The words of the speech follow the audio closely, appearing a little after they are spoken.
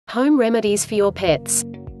Home remedies for your pets.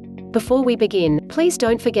 Before we begin, please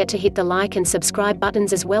don't forget to hit the like and subscribe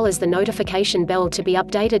buttons as well as the notification bell to be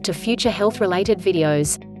updated to future health-related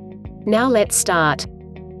videos. Now let's start.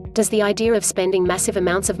 Does the idea of spending massive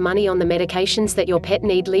amounts of money on the medications that your pet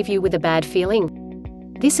need leave you with a bad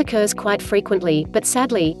feeling? This occurs quite frequently, but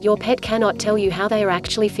sadly, your pet cannot tell you how they are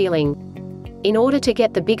actually feeling. In order to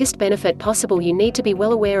get the biggest benefit possible, you need to be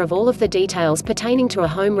well aware of all of the details pertaining to a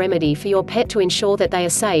home remedy for your pet to ensure that they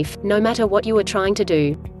are safe, no matter what you are trying to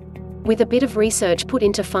do. With a bit of research put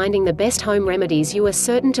into finding the best home remedies, you are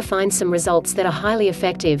certain to find some results that are highly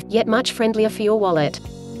effective, yet much friendlier for your wallet.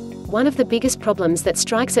 One of the biggest problems that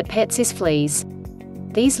strikes at pets is fleas.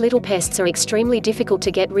 These little pests are extremely difficult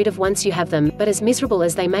to get rid of once you have them, but as miserable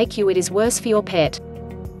as they make you, it is worse for your pet.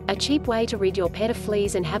 A cheap way to rid your pet of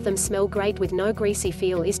fleas and have them smell great with no greasy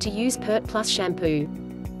feel is to use Pert Plus shampoo.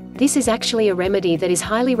 This is actually a remedy that is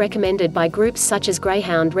highly recommended by groups such as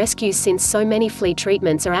Greyhound rescues, since so many flea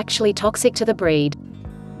treatments are actually toxic to the breed.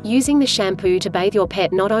 Using the shampoo to bathe your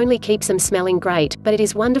pet not only keeps them smelling great, but it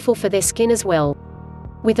is wonderful for their skin as well.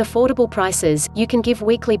 With affordable prices, you can give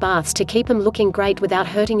weekly baths to keep them looking great without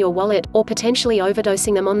hurting your wallet, or potentially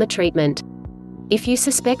overdosing them on the treatment. If you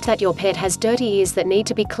suspect that your pet has dirty ears that need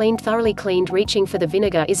to be thoroughly cleaned, reaching for the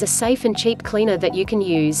vinegar is a safe and cheap cleaner that you can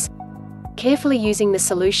use. Carefully using the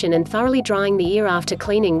solution and thoroughly drying the ear after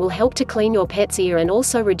cleaning will help to clean your pet's ear and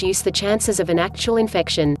also reduce the chances of an actual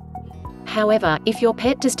infection. However, if your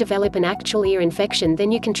pet does develop an actual ear infection,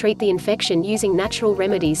 then you can treat the infection using natural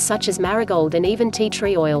remedies such as marigold and even tea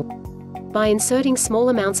tree oil. By inserting small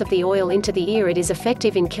amounts of the oil into the ear, it is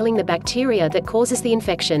effective in killing the bacteria that causes the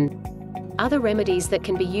infection. Other remedies that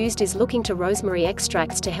can be used is looking to rosemary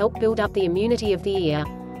extracts to help build up the immunity of the ear.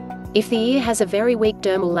 If the ear has a very weak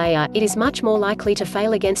dermal layer, it is much more likely to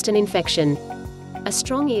fail against an infection. A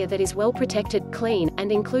strong ear that is well protected, clean,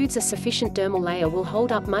 and includes a sufficient dermal layer will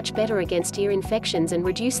hold up much better against ear infections and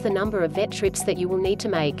reduce the number of vet trips that you will need to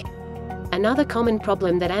make. Another common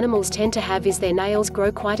problem that animals tend to have is their nails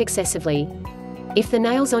grow quite excessively. If the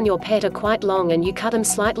nails on your pet are quite long and you cut them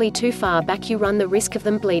slightly too far back, you run the risk of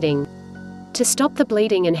them bleeding. To stop the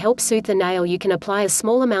bleeding and help soothe the nail, you can apply a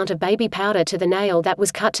small amount of baby powder to the nail that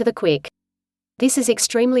was cut to the quick. This is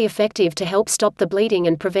extremely effective to help stop the bleeding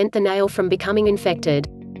and prevent the nail from becoming infected.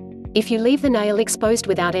 If you leave the nail exposed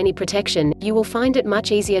without any protection, you will find it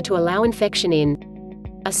much easier to allow infection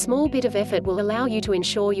in. A small bit of effort will allow you to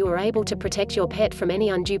ensure you are able to protect your pet from any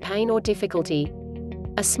undue pain or difficulty.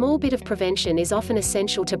 A small bit of prevention is often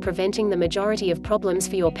essential to preventing the majority of problems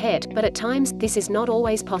for your pet, but at times, this is not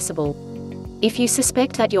always possible. If you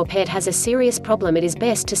suspect that your pet has a serious problem, it is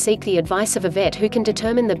best to seek the advice of a vet who can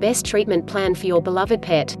determine the best treatment plan for your beloved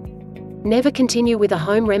pet. Never continue with a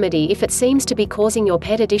home remedy if it seems to be causing your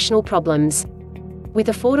pet additional problems. With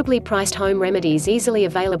affordably priced home remedies easily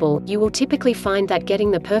available, you will typically find that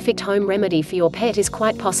getting the perfect home remedy for your pet is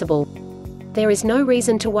quite possible. There is no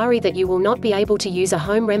reason to worry that you will not be able to use a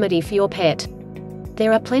home remedy for your pet.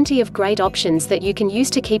 There are plenty of great options that you can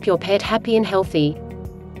use to keep your pet happy and healthy.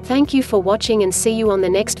 Thank you for watching and see you on the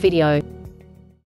next video.